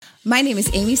My name is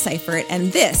Amy Seifert,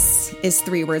 and this is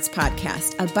Three Words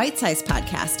Podcast, a bite-sized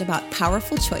podcast about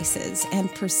powerful choices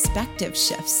and perspective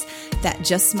shifts that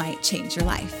just might change your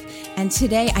life. And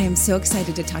today I am so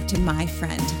excited to talk to my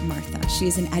friend, Martha. She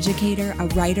is an educator, a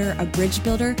writer, a bridge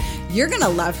builder. You're going to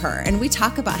love her. And we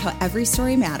talk about how every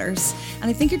story matters.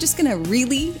 And I think you're just going to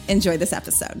really enjoy this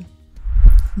episode.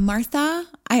 Martha,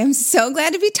 I am so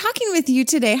glad to be talking with you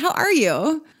today. How are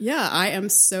you? Yeah, I am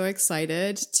so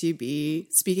excited to be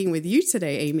speaking with you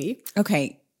today, Amy.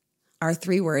 Okay, our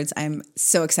 3 words I'm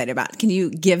so excited about. Can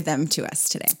you give them to us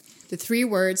today? The 3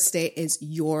 words today is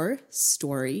your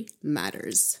story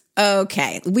matters.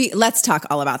 Okay, let's talk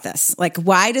all about this. Like,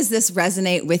 why does this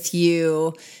resonate with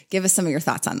you? Give us some of your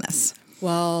thoughts on this.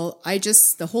 Well,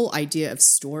 the whole idea of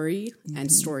story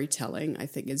and storytelling, I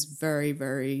think is very,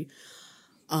 very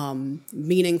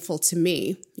meaningful to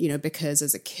me, because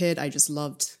as a kid, I just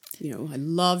loved, I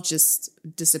loved just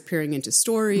disappearing into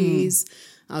stories.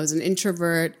 I was an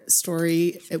introvert.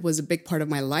 It was a big part of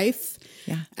my life.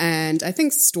 Yeah. And I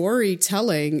think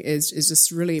storytelling is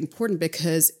just really important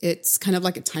because it's kind of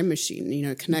like a time machine.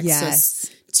 It connects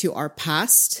us to our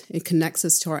past. It connects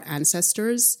us to our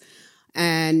ancestors.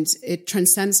 And it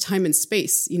transcends time and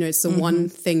space. It's the one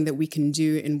thing that we can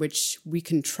do in which we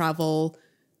can travel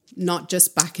not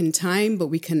just back in time, but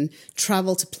we can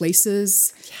travel to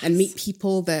places and meet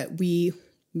people that we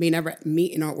may never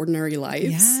meet in our ordinary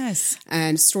lives. Yes.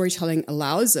 And storytelling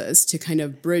allows us to kind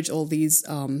of bridge all these,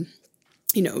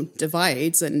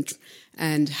 divides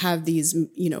and have these,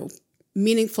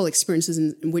 meaningful experiences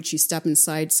in which you step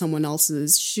inside someone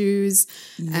else's shoes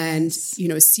and,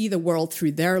 see the world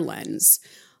through their lens.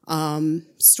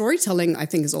 Storytelling, I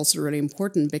think, is also really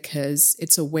important because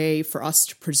it's a way for us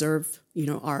to preserve,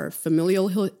 our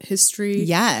familial history.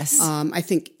 Yes. I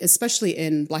think especially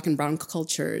in Black and Brown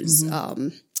cultures,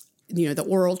 the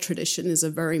oral tradition is a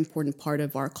very important part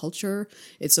of our culture.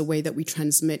 It's a way that we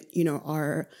transmit,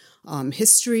 our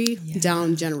history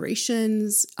down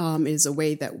generations. Is a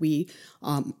way that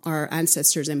our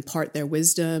ancestors impart their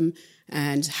wisdom.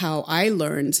 And how I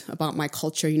learned about my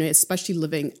culture, especially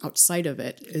living outside of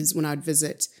it, is when I'd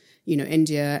visit,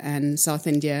 India and South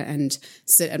India and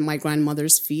sit at my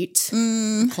grandmother's feet,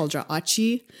 called her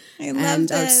Achi. I love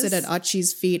this. I would sit at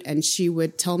Achi's feet and she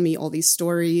would tell me all these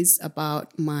stories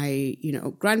about my,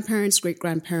 grandparents,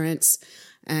 great-grandparents.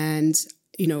 And,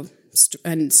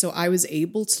 and so I was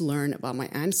able to learn about my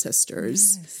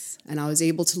ancestors and I was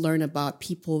able to learn about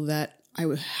people that I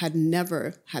had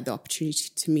never had the opportunity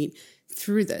to meet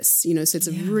through this, so it's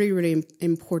a really, really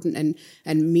important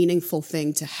and meaningful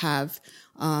thing to have.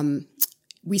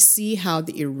 We see how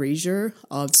the erasure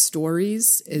of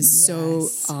stories is so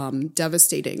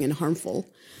devastating and harmful.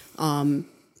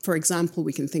 For example,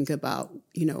 we can think about,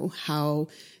 how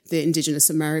the Indigenous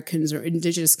Americans or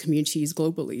Indigenous communities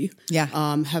globally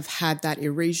have had that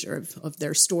erasure of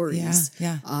their stories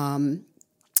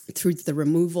through the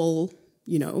removal,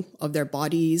 of their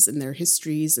bodies and their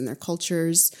histories and their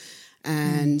cultures.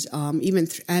 And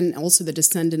and also the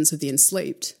descendants of the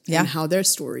enslaved and how their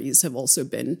stories have also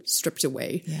been stripped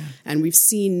away. Yeah. And we've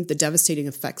seen the devastating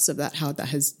effects of that, how that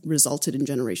has resulted in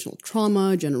generational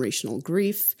trauma, generational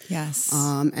grief. Yes.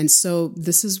 And so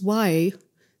this is why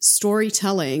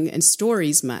storytelling and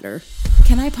stories matter.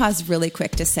 Can I pause really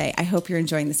quick to say, I hope you're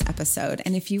enjoying this episode.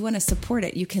 And if you want to support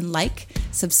it, you can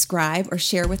subscribe, or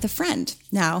share with a friend.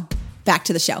 Now, back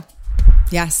to the show.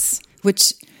 Yes.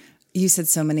 Which... You said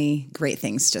so many great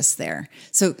things just there.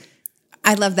 So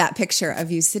I love that picture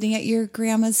of you sitting at your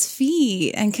grandma's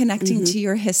feet and connecting to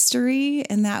your history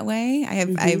in that way. I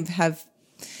have,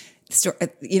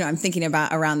 I'm thinking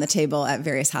about around the table at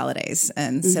various holidays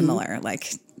and similar,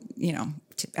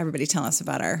 everybody tell us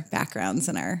about our backgrounds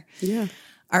and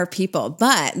our people.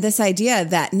 But this idea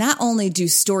that not only do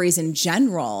stories in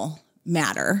general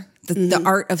matter, the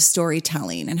art of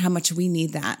storytelling and how much we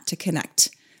need that to connect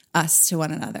us to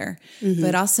one another,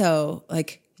 but also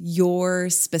your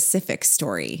specific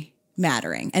story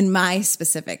mattering and my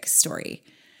specific story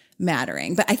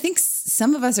mattering. But I think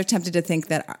some of us are tempted to think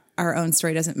that our own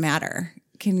story doesn't matter.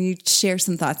 Can you share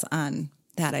some thoughts on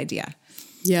that idea?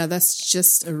 Yeah, that's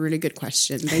just a really good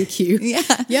question. Thank you.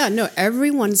 No,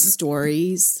 everyone's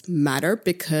stories matter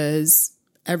because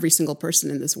every single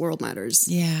person in this world matters.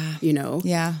 Yeah.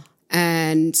 Yeah.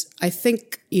 And I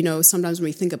think, sometimes when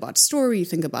we think about story, you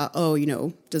think about,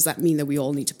 does that mean that we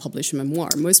all need to publish a memoir?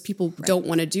 Most people don't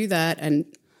want to do that. And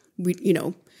we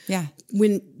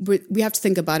have to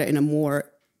think about it in a more,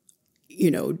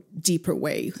 deeper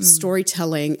way.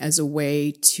 Storytelling as a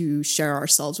way to share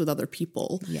ourselves with other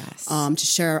people. Yes. To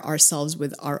share ourselves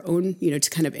with our own, to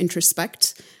kind of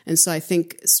introspect. And so I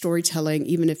think storytelling,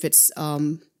 even if it's,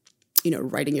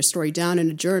 writing your story down in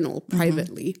a journal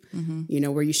privately,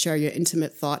 where you share your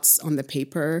intimate thoughts on the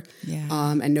paper,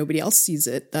 and nobody else sees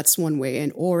it, that's one way.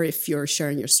 And, or if you're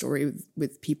sharing your story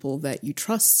with people that you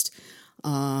trust,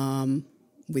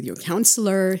 with your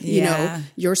counselor,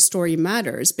 your story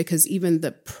matters, because even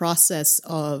the process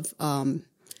of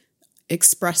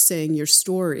expressing your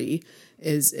story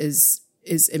is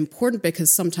important,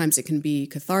 because sometimes it can be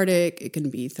cathartic, it can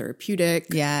be therapeutic.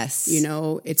 Yes.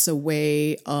 It's a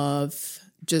way of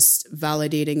just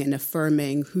validating and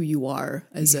affirming who you are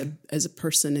as a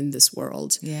person in this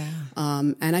world. Yeah.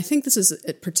 And I think this is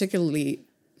particularly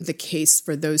the case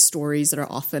for those stories that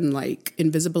are often like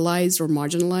invisibilized or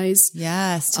marginalized.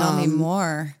 Yes. Tell me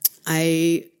more.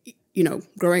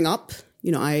 Growing up,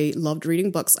 I loved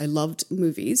reading books. I loved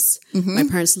movies. My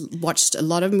parents watched a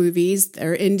lot of movies.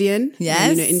 They're Indian. Yes.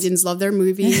 And, Indians love their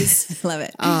movies. Love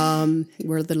it.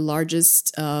 We're the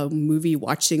largest movie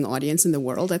watching audience in the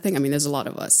world, I think. I mean, there's a lot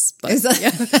of us. But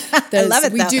I love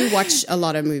it, we do watch a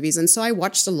lot of movies. And so I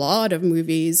watched a lot of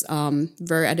movies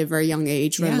at a very young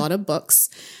age, read a lot of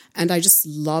books. And I just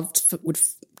would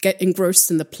get engrossed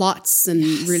in the plots and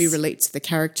really relate to the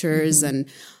characters. And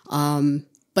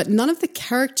but none of the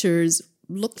characters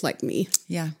looked like me.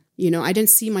 Yeah. I didn't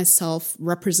see myself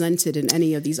represented in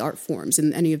any of these art forms,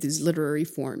 in any of these literary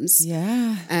forms.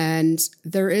 Yeah. And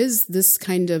there is this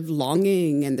kind of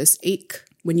longing and this ache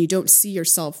when you don't see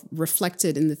yourself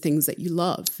reflected in the things that you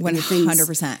love.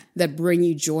 100%. That bring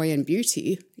you joy and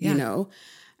beauty,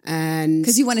 And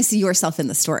because you want to see yourself in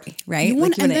the story, right?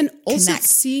 And then also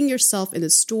seeing yourself in the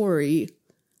story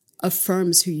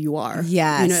affirms who you are.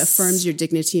 Yes. Affirms your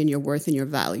dignity and your worth and your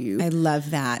value. I love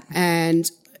that. And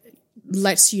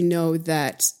lets you know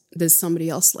that there's somebody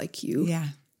else like you. Yeah.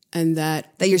 And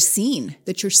that you're seen.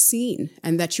 That you're seen,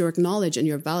 and that you're acknowledged and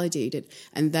you're validated,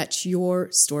 and that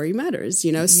your story matters,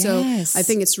 So I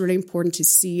think it's really important to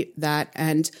see that.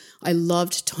 And I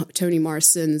loved Toni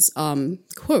Morrison's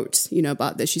quote,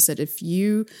 about this. She said, if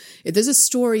there's a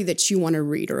story that you want to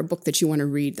read or a book that you want to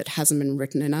read that hasn't been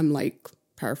written, and I'm like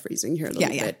paraphrasing here a little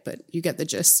bit, but you get the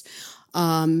gist.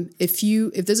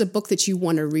 If there's a book that you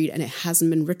want to read and it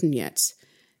hasn't been written yet,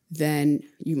 then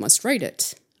you must write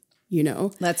it.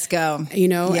 Let's go.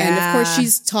 And of course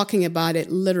she's talking about it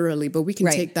literally, but we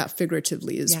can take that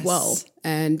figuratively as well.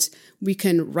 And we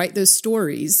can write those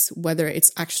stories, whether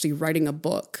it's actually writing a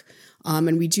book.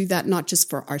 And we do that not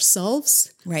just for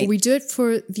ourselves, but we do it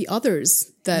for the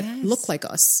others that look like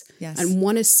us and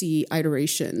want to see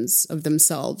iterations of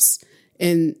themselves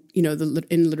in,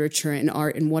 in literature and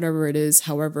art and whatever it is,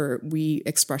 however we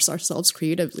express ourselves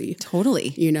creatively.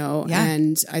 Totally.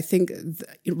 And I think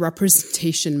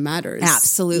representation matters.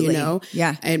 Absolutely.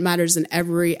 Yeah. It matters in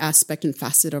every aspect and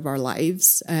facet of our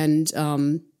lives. And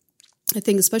I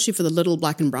think especially for the little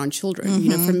Black and brown children,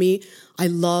 for me, I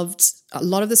loved a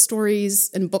lot of the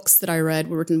stories and books that I read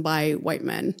were written by white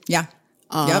men. Yeah.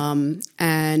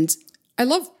 And I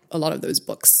love a lot of those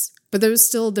books. But there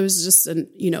was just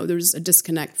there was a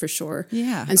disconnect for sure.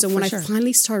 Yeah. And so when I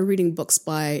finally started reading books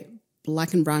by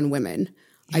Black and brown women,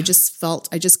 I just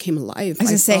came alive. I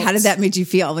was going to say, how did that make you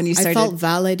feel when you started? I felt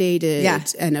validated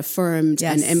and affirmed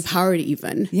and empowered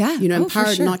even. Yeah.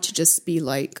 Empowered not to just be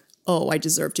like, oh, I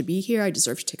deserve to be here. I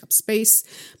deserve to take up space.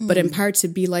 But empowered to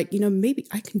be like, maybe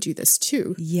I can do this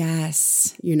too.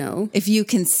 Yes. If you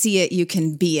can see it, you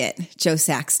can be it. Joe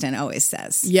Saxton always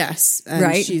says. Yes. And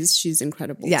right? She's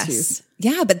incredible too.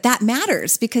 Yeah, but that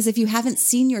matters, because if you haven't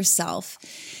seen yourself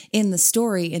in the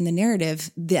story, in the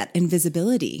narrative, that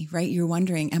invisibility, right? You're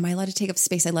wondering, am I allowed to take up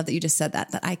space? I love that you just said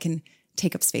that I can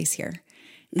take up space here.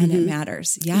 And it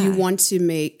matters. Yeah. You want to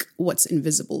make what's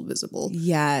invisible visible.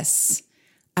 Yes.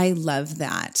 I love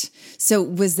that. So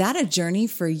was that a journey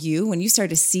for you when you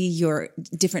started to see your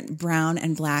different brown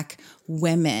and Black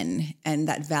women and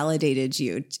that validated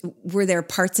you? Were there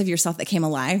parts of yourself that came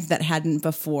alive that hadn't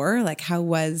before? Like, how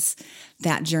was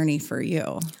that journey for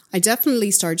you? I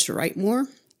definitely started to write more.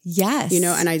 Yes.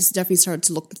 And I definitely started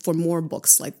to look for more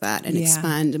books like that and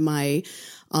expand my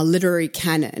literary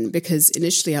canon, because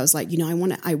initially I was like,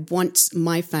 I want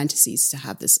my fantasies to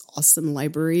have this awesome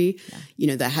library,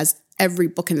 that has every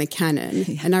book in the canon.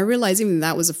 Yeah. And I realized even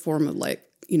that was a form of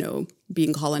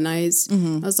being colonized.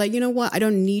 I was like, you know what? I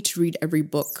don't need to read every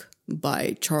book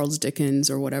by Charles Dickens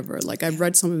or whatever. Like, I've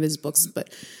read some of his books,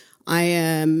 but I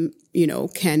am,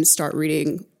 can start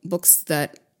reading books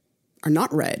that are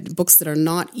not read, books that are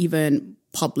not even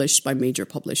published by major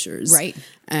publishers. Right.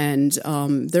 And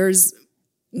there's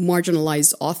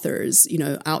marginalized authors,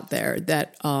 out there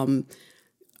that,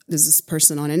 there's this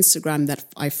person on Instagram that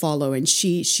I follow, and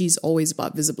she's always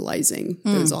about visibilizing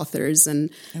those authors. And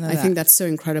I think that's so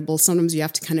incredible. Sometimes you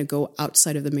have to kind of go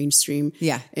outside of the mainstream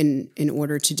in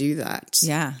order to do that.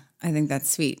 Yeah, I think that's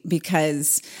sweet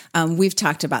because we've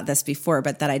talked about this before,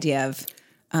 but that idea of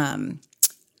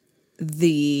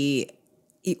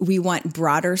we want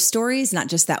broader stories, not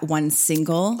just that one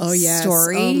single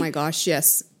story. Oh my gosh,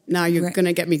 yes. Now you're going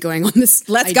to get me going on this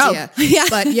Let's idea. go. Yeah.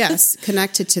 But yes,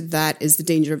 connected to that is the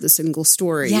danger of the single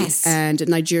story. Yes. And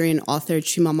Nigerian author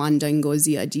Chimamanda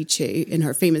Ngozi Adichie in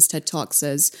her famous TED Talk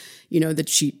says, that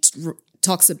she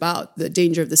talks about the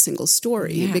danger of the single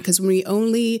story because when we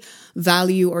only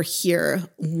value or hear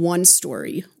one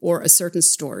story or a certain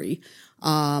story,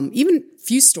 even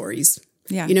few stories,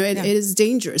 it is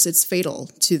dangerous. It's fatal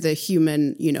to the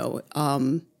human,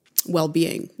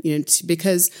 well-being,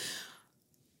 because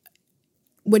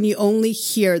when you only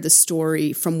hear the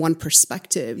story from one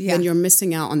perspective, then you're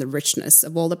missing out on the richness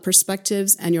of all the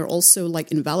perspectives, and you're also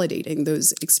like invalidating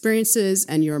those experiences,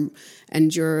 and you're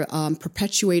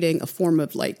perpetuating a form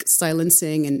of like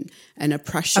silencing and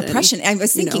oppression. I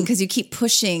was thinking because you keep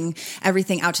pushing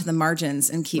everything out to the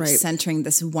margins and keep centering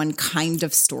this one kind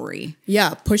of story.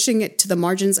 Yeah, pushing it to the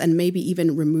margins and maybe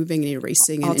even removing and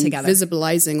erasing and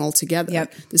invisibilizing altogether.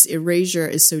 Yep. This erasure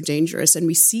is so dangerous, and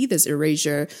we see this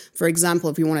erasure. For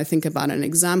example, if you want to think about an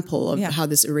example of how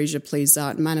this erasure plays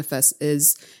out and manifests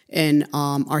is in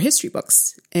our history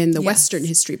books, in the Western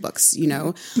history books,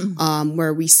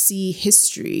 where we see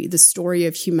history, the story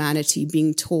of humanity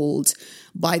being told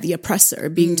by the oppressor,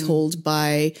 being told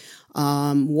by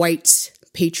white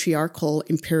patriarchal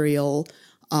imperial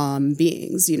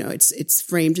beings. It's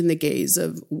framed in the gaze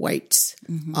of white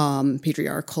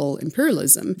patriarchal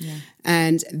imperialism. Yeah.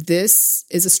 And this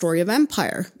is a story of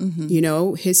empire.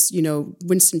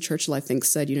 Winston Churchill, I think,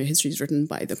 said, history is written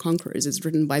by the conquerors, it's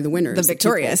written by the winners. The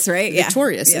victorious, right?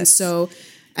 Victorious. Yes. And so,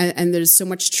 and there's so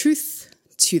much truth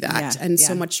to that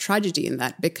so much tragedy in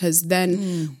that, because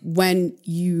then when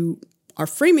you are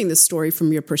framing the story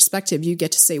from your perspective, you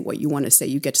get to say what you want to say.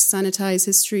 You get to sanitize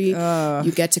history.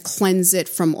 You get to cleanse it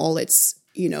from all its,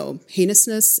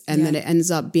 heinousness. And then it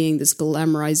ends up being this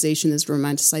glamorization, this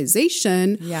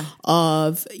romanticization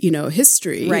of,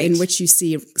 history in which you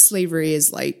see slavery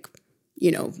is like,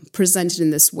 presented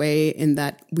in this way, in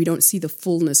that we don't see the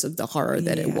fullness of the horror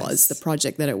that it was, the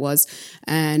project that it was.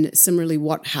 And similarly,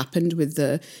 what happened with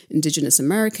the Indigenous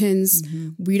Americans,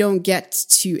 we don't get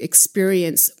to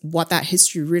experience what that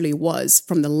history really was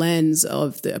from the lens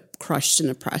of the crushed and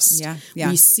oppressed.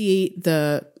 We see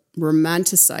the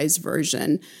romanticized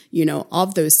version,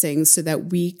 of those things, so that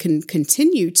we can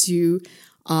continue to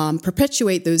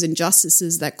perpetuate those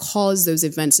injustices that cause those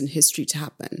events in history to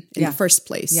happen in the first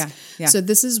place. So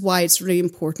this is why it's really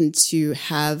important to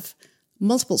have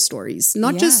multiple stories,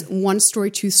 not just one story,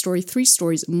 two story, three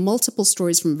stories, multiple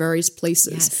stories from various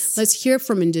places. Let's hear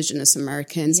from Indigenous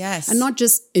Americans and not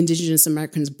just Indigenous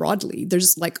Americans broadly.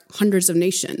 There's like hundreds of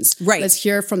nations. Let's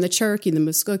hear from the Cherokee, the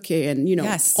Muskoka, and,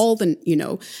 all the,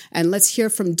 and let's hear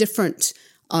from different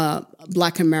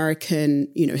Black American,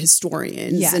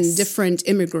 historians and different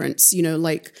immigrants,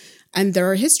 and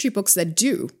there are history books that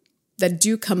do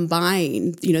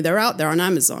combine, they're out there on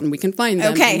Amazon. We can find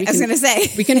them. Okay, I was going to say.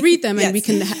 We can read them and we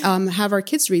can have our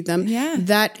kids read them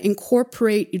that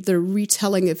incorporate the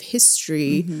retelling of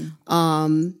history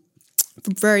from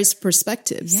various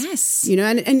perspectives.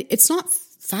 And it's not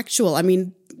factual. I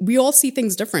mean, we all see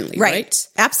things differently, right?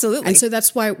 Absolutely. And so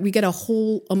that's why we get a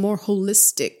more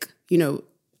holistic,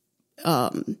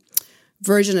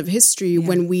 version of history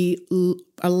when we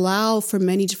allow for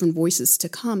many different voices to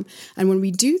come. And when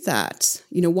we do that,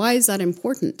 why is that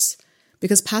important?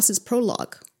 Because past is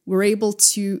prologue. We're able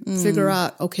to figure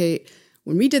out, okay,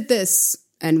 when we did this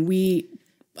and we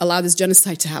allowed this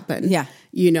genocide to happen, not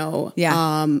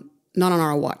on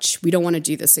our watch. We don't want to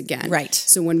do this again. Right.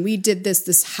 So when we did this,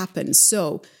 this happened.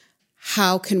 So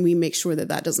how can we make sure that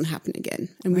that doesn't happen again?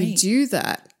 And we do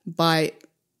that by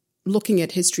looking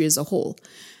at history as a whole.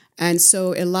 And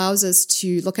so it allows us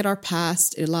to look at our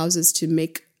past. It allows us to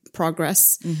make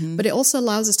progress, but it also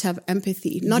allows us to have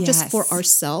empathy, not just for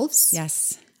ourselves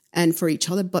and for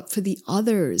each other, but for the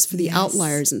others, for the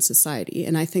outliers in society.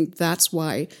 And I think that's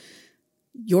why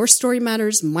your story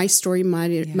matters, my story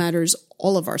matters,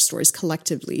 all of our stories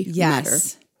collectively matter.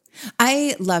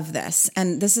 I love this.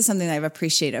 And this is something that I've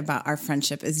appreciated about our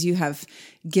friendship is you have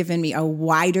given me a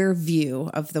wider view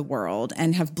of the world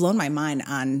and have blown my mind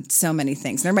on so many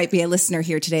things. There might be a listener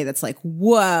here today that's like,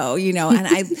 whoa,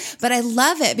 but I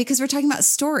love it because we're talking about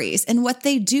stories and what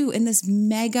they do in this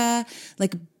mega,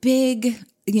 like big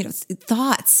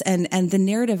thoughts and the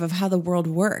narrative of how the world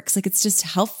works. Like, it's just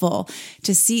helpful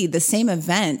to see the same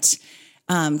event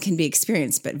can be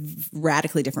experienced, but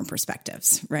radically different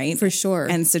perspectives, right? For sure.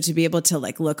 And so to be able to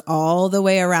like look all the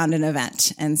way around an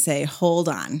event and say, hold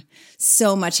on,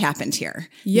 so much happened here.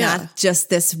 Yeah. Not just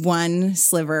this one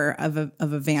sliver of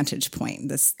a vantage point,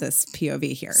 this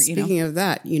POV here. Speaking of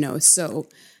that, so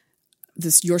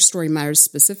your story matters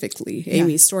specifically.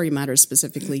 Amy's story matters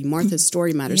specifically. Martha's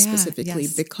story matters specifically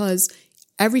because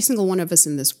every single one of us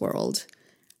in this world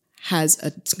has a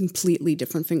completely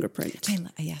different fingerprint.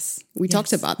 We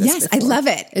talked about this before. I love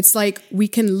it. It's like we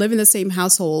can live in the same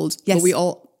household, but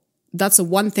that's the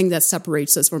one thing that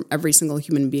separates us from every single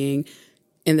human being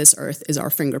in this earth is our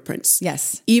fingerprints.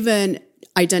 Yes. Even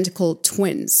identical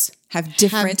twins have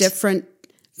different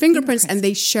fingerprints and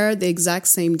they share the exact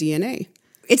same DNA.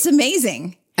 It's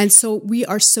amazing. And so we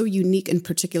are so unique and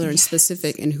particular and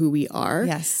specific in who we are.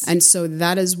 Yes. And so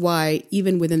that is why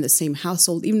even within the same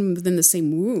household, even within the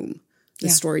same womb, the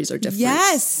stories are different.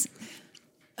 Yes.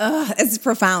 It's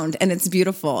profound and it's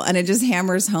beautiful. And it just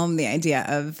hammers home the idea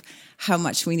of how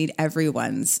much we need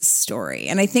everyone's story.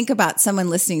 And I think about someone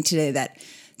listening today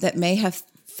that may have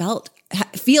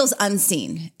feels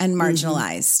unseen and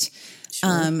marginalized,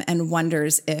 and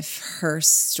wonders if her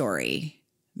story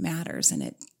matters. And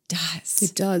it does.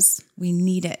 It does. We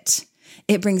need it.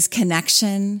 It brings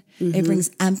connection. It brings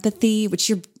empathy, which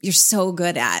you're so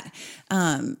good at.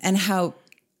 And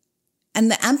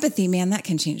the empathy, man, that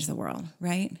can change the world,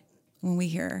 right? When we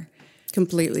hear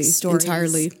completely, stories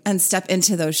entirely, and step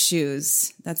into those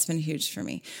shoes. That's been huge for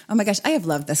me. Oh my gosh, I have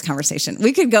loved this conversation.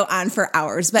 We could go on for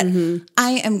hours, but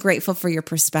I am grateful for your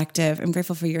perspective. I'm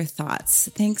grateful for your thoughts.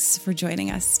 Thanks for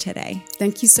joining us today.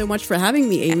 Thank you so much for having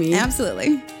me, Amy.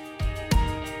 Absolutely.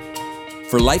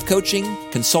 For life coaching,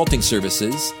 consulting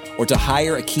services, or to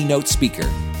hire a keynote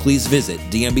speaker, please visit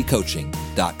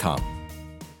dmbcoaching.com.